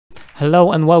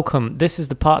Hello and welcome. This is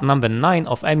the part number 9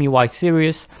 of MUI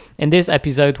series. In this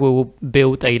episode we will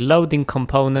build a loading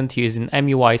component using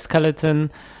MUI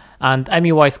skeleton, and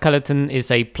MUI skeleton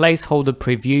is a placeholder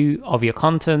preview of your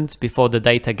content before the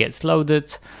data gets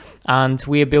loaded, and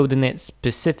we are building it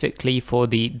specifically for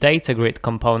the data grid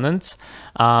component,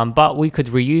 but we could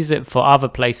reuse it for other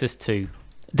places too.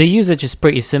 The usage is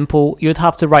pretty simple. You'd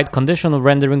have to write conditional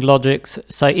rendering logics.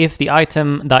 So if the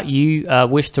item that you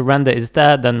wish to render is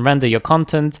there, then render your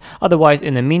content. Otherwise,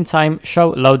 in the meantime,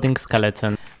 show loading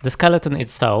skeleton. The skeleton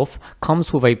itself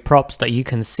comes with a props that you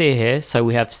can see here. So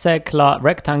we have circular,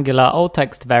 rectangular, all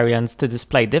text variants to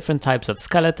display different types of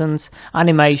skeletons,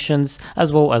 animations,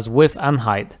 as well as width and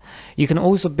height. You can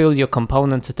also build your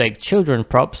component to take children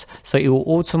props, so it will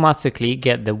automatically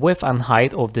get the width and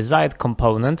height of desired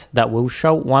component that will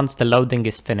show once the loading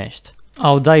is finished.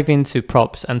 I'll dive into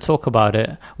props and talk about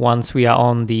it once we are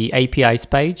on the APIs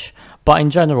page, but in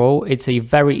general it's a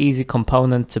very easy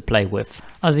component to play with.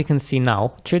 As you can see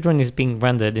now, children is being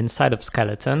rendered inside of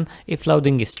skeleton. If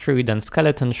loading is true, then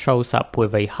skeleton shows up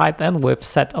with a height and width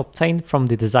set obtained from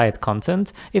the desired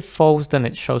content. If false, then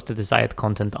it shows the desired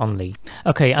content only.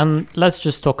 Okay, and let's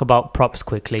just talk about props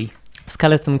quickly.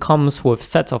 Skeleton comes with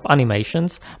sets of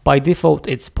animations. By default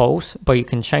it's pose, but you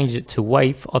can change it to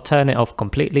wave or turn it off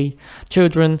completely.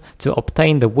 Children to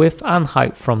obtain the width and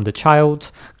height from the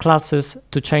child. Classes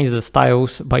to change the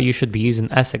styles, but you should be using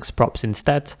SX props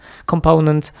instead.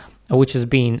 Component, which is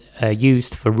being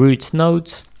used for root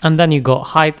nodes. And then you got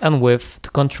height and width to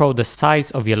control the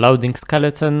size of your loading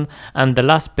skeleton. And the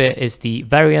last bit is the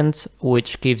variant,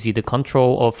 which gives you the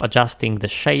control of adjusting the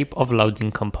shape of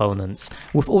loading components.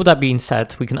 With all that being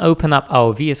said, we can open up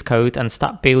our VS Code and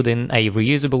start building a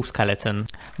reusable skeleton.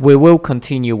 We will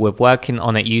continue with working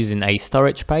on it using a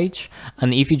storage page.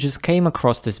 And if you just came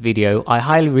across this video, I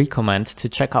highly recommend to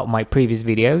check out my previous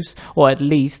videos, or at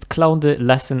least clone the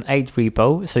lesson 8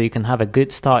 repo so you can have a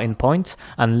good starting point,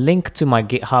 and link to my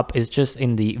GitHub is just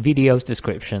in the video's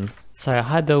description. So I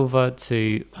head over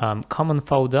to common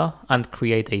folder and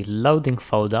create a loading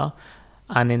folder,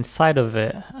 and inside of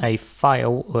it a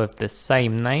file with the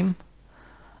same name.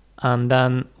 And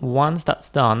then once that's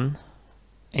done,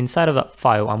 inside of that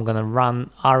file I'm gonna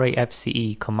run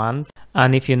rafce command.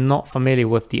 And if you're not familiar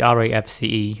with the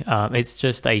rafce, it's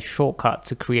just a shortcut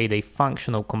to create a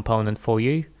functional component for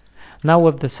you. Now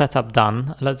with the setup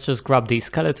done, let's just grab the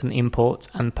skeleton import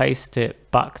and paste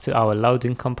it back to our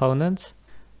loading component.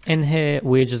 In here,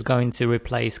 we're just going to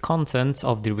replace content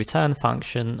of the return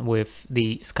function with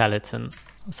the skeleton.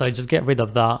 So just get rid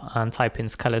of that and type in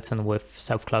skeleton with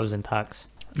self-closing tags.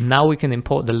 Now we can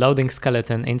import the loading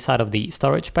skeleton inside of the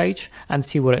storage page and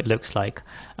see what it looks like.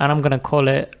 And I'm going to call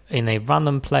it in a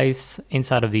random place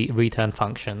inside of the return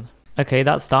function. Okay,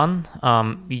 that's done.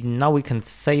 Now we can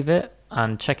save it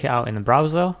and check it out in the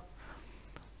browser.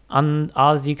 And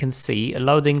as you can see,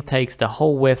 loading takes the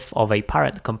whole width of a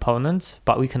parent component,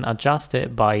 but we can adjust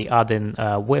it by adding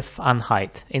width and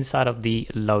height inside of the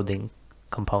loading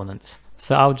component.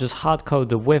 So I'll just hard code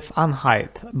the width and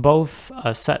height, both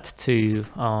are set to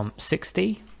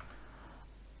 60.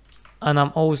 And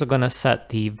I'm also gonna set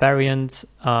the variant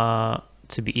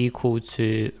to be equal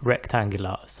to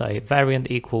rectangular. So variant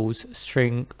equals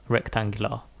string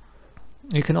rectangular.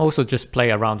 You can also just play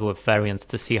around with variants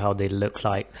to see how they look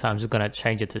like. So I'm just going to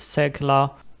change it to circular,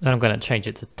 then I'm going to change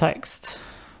it to text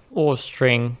or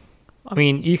string. I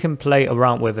mean, you can play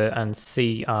around with it and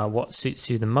see what suits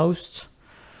you the most.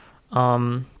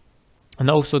 And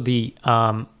also the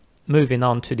moving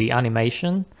on to the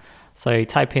animation. So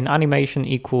type in animation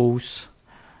equals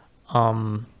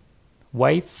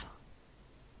wave.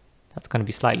 That's going to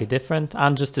be slightly different.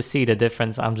 And just to see the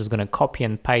difference, I'm just going to copy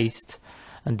and paste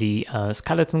the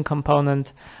skeleton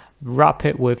component, wrap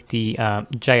it with the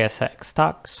JSX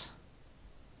stacks.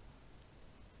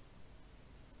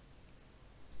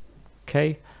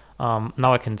 Okay,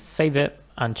 now I can save it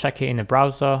and check it in the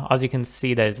browser. As you can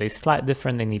see, there's a slight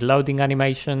difference in the loading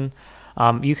animation.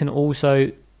 You can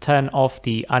also turn off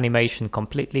the animation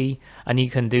completely, and you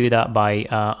can do that by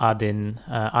adding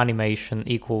animation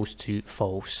equals to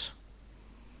false.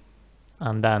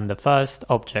 And then the first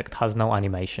object has no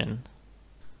animation.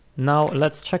 Now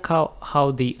let's check out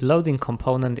how the loading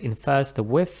component infers the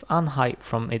width and height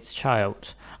from its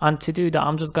child. And to do that,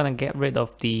 I'm just going to get rid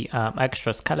of the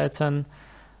extra skeleton,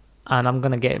 and I'm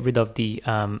going to get rid of the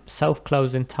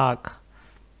self-closing tag.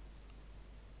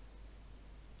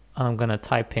 I'm going to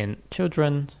type in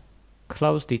children,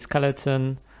 close the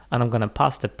skeleton, and I'm going to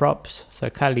pass the props, so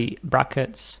curly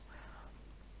brackets.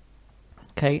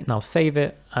 Okay, now save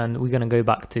it, and we're going to go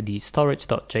back to the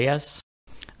storage.js.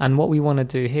 And what we want to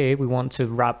do here, we want to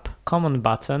wrap common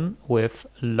button with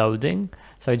loading.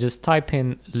 So just type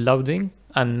in loading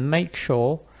and make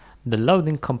sure the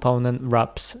loading component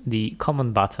wraps the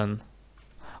common button.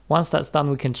 Once that's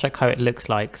done, we can check how it looks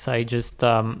like. So just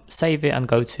save it and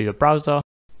go to your browser.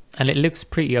 And it looks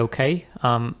pretty okay.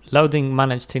 Loading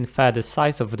managed to infer the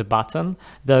size of the button,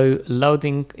 though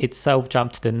loading itself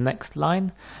jumped to the next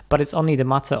line, but it's only the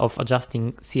matter of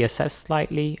adjusting CSS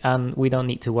slightly, and we don't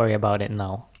need to worry about it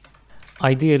now.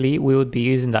 Ideally, we would be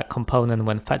using that component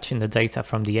when fetching the data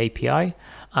from the API,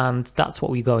 and that's what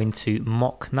we're going to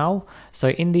mock now. So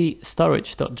in the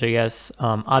storage.js,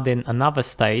 add in another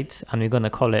state, and we're going to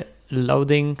call it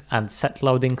loading and set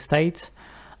loading state.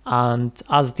 And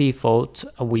as default,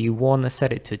 we want to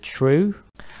set it to true.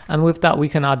 And with that, we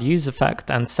can add use effect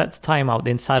and set timeout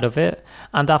inside of it.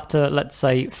 And after, let's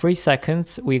say, 3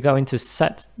 seconds, we're going to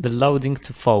set the loading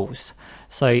to false.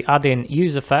 So add in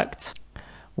use effect.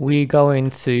 We're going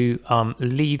to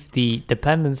leave the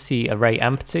dependency array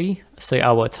empty. So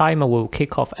our timer will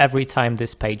kick off every time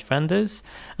this page renders.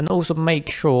 And also make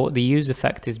sure the use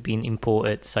effect is being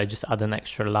imported. So just add an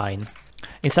extra line.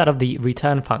 Inside of the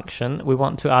return function, we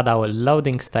want to add our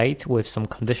loading state with some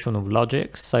conditional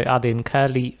logic. So add in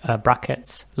curly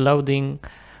brackets, loading,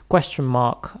 question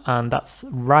mark, and that's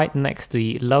right next to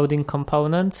the loading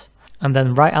component. And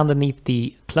then right underneath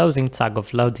the closing tag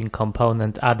of loading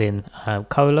component, add in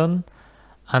colon,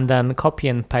 and then copy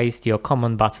and paste your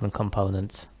common button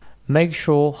component. Make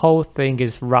sure whole thing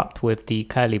is wrapped with the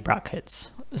curly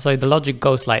brackets. So the logic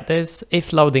goes like this.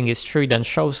 If loading is true, then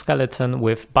show skeleton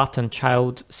with button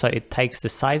child, so it takes the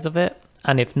size of it.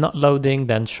 And if not loading,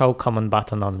 then show common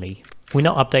button only. We're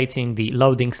not updating the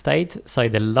loading state, so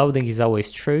the loading is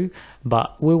always true,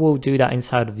 but we will do that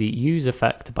inside of the use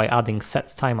effect by adding set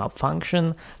timeout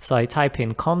function. So I type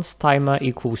in const timer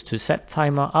equals to set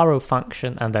timer arrow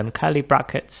function and then curly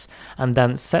brackets and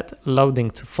then set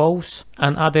loading to false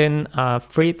and add in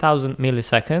 3000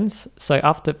 milliseconds. So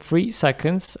after 3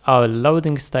 seconds, our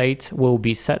loading state will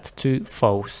be set to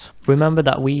false. Remember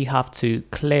that we have to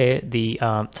clear the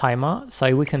timer,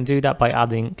 so we can do that by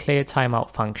adding clear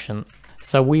timeout function.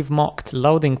 So we've mocked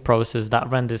loading process that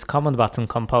renders common button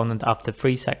component after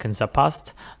 3 seconds are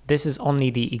passed. This is only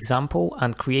the example,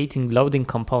 and creating loading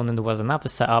component was another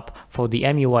setup for the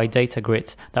MUI data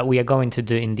grid that we are going to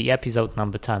do in the episode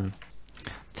number 10.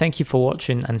 Thank you for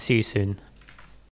watching and see you soon.